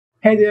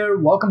Hey there,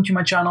 welcome to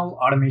my channel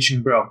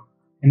Automation Bro.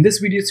 In this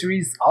video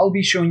series, I'll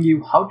be showing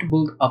you how to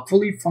build a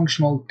fully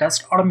functional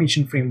test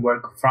automation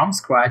framework from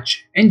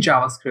scratch in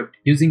JavaScript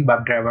using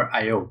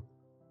WebdriverIO.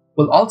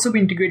 We'll also be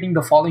integrating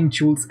the following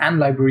tools and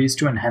libraries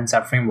to enhance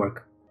our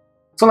framework.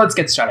 So let's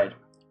get started.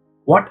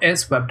 What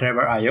is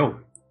WebdriverIO?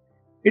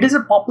 It is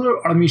a popular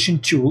automation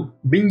tool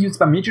being used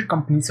by major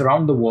companies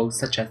around the world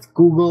such as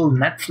Google,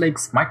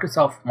 Netflix,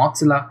 Microsoft,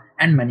 Mozilla,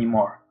 and many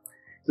more.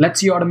 It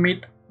lets you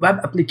automate web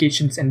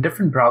applications in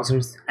different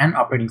browsers and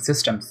operating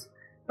systems.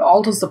 It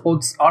also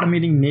supports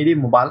automating native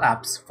mobile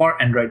apps for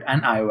Android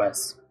and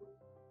iOS.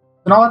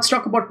 So now let's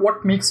talk about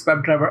what makes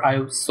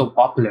WebdriverIO so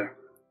popular.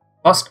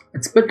 First,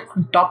 it's built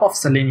on top of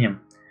Selenium.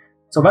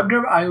 So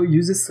WebdriverIO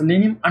uses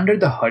Selenium under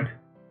the hood,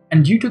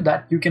 and due to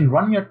that, you can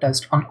run your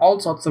test on all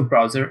sorts of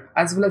browsers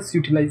as well as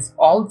utilize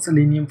all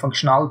Selenium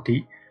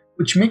functionality,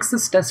 which makes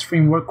this test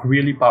framework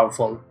really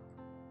powerful.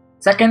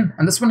 Second,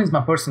 and this one is my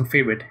personal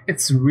favorite,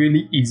 it's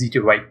really easy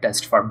to write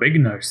tests for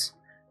beginners.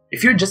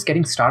 If you're just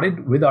getting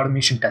started with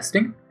automation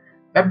testing,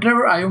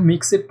 WebdriverIO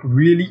makes it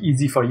really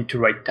easy for you to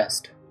write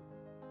tests.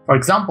 For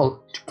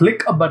example, to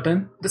click a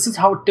button, this is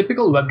how a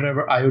typical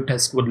WebdriverIO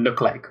test would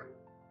look like.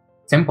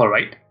 Simple,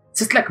 right?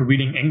 It's just like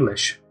reading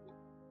English.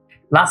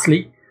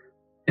 Lastly,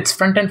 it's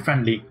front-end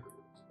friendly.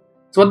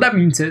 So what that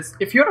means is,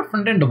 if you're a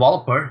front-end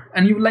developer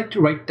and you would like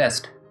to write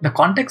tests, the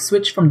context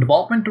switch from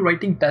development to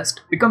writing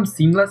test becomes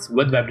seamless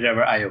with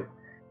WebdriverIO,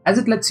 as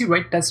it lets you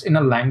write tests in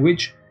a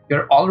language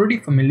you're already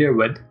familiar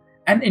with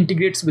and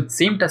integrates with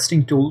same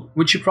testing tool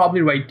which you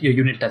probably write your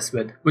unit tests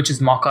with, which is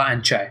Mocha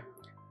and Chai.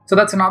 So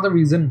that's another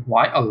reason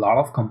why a lot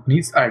of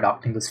companies are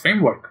adopting this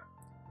framework.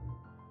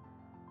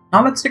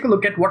 Now let's take a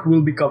look at what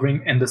we'll be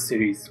covering in this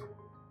series.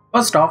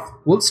 First off,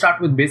 we'll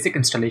start with basic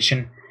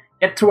installation,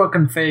 get through our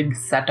config,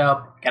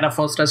 setup, get our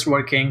first test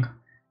working.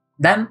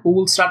 Then we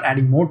will start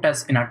adding more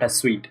tests in our test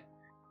suite.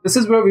 This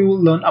is where we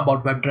will learn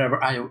about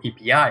WebdriverIO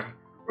API,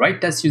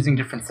 write tests using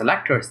different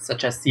selectors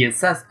such as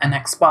CSS and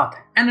XPath,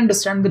 and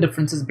understand the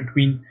differences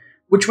between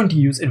which one to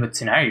use in which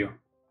scenario.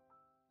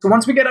 So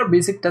once we get our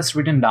basic tests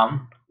written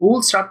down, we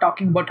will start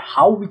talking about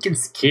how we can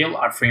scale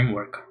our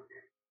framework.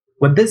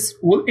 With this,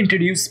 we'll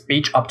introduce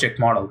page object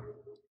model,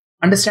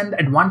 understand the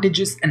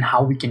advantages and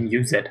how we can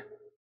use it.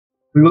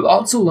 We will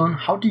also learn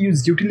how to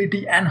use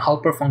utility and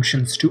helper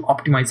functions to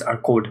optimize our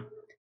code.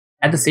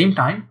 At the same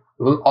time,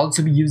 we will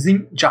also be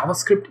using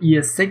JavaScript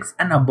ES6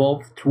 and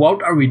above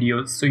throughout our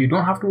videos, so you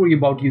don't have to worry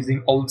about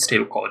using old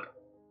stale code.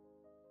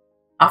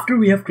 After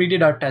we have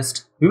created our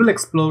test, we will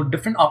explore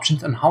different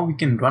options on how we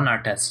can run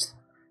our tests.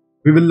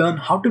 We will learn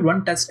how to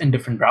run tests in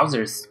different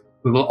browsers.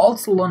 We will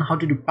also learn how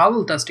to do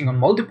parallel testing on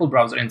multiple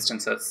browser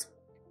instances.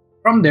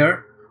 From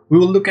there, we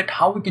will look at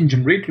how we can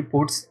generate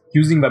reports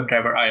using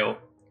WebdriverIO.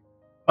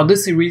 For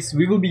this series,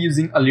 we will be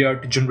using Allure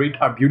to generate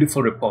our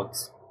beautiful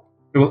reports.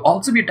 We will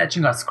also be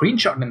attaching our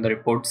screenshot in the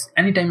reports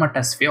anytime our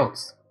test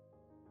fails.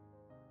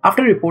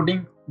 After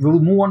reporting, we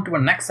will move on to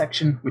our next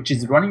section, which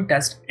is running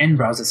tests in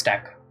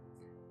BrowserStack.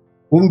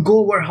 We will go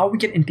over how we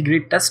can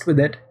integrate tests with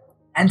it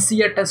and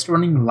see our test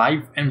running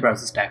live in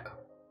BrowserStack.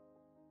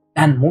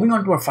 Then moving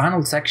on to our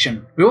final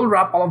section, we will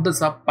wrap all of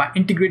this up by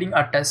integrating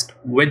our test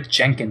with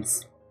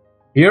Jenkins.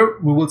 Here,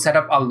 we will set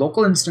up our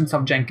local instance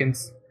of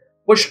Jenkins,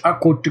 push our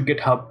code to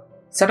GitHub,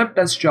 set up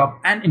test job,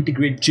 and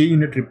integrate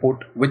JUnit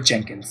report with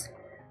Jenkins.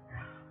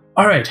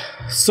 Alright,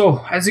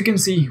 so as you can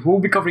see, we'll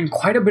be covering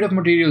quite a bit of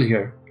material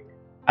here.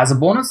 As a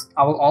bonus,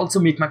 I will also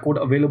make my code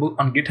available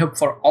on GitHub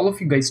for all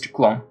of you guys to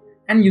clone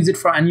and use it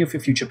for any of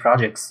your future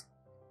projects.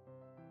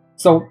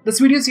 So this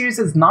video series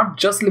is not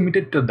just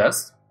limited to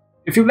this.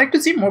 If you'd like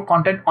to see more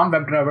content on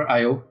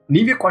WebdriverIO,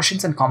 leave your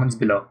questions and comments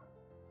below.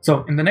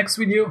 So in the next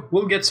video,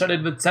 we'll get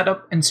started with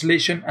setup,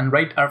 installation, and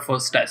write our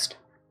first test.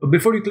 But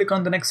before you click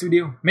on the next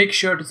video, make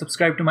sure to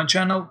subscribe to my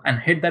channel and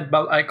hit that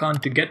bell icon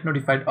to get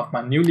notified of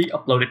my newly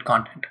uploaded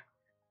content.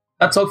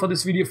 That's all for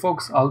this video,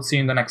 folks. I'll see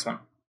you in the next one.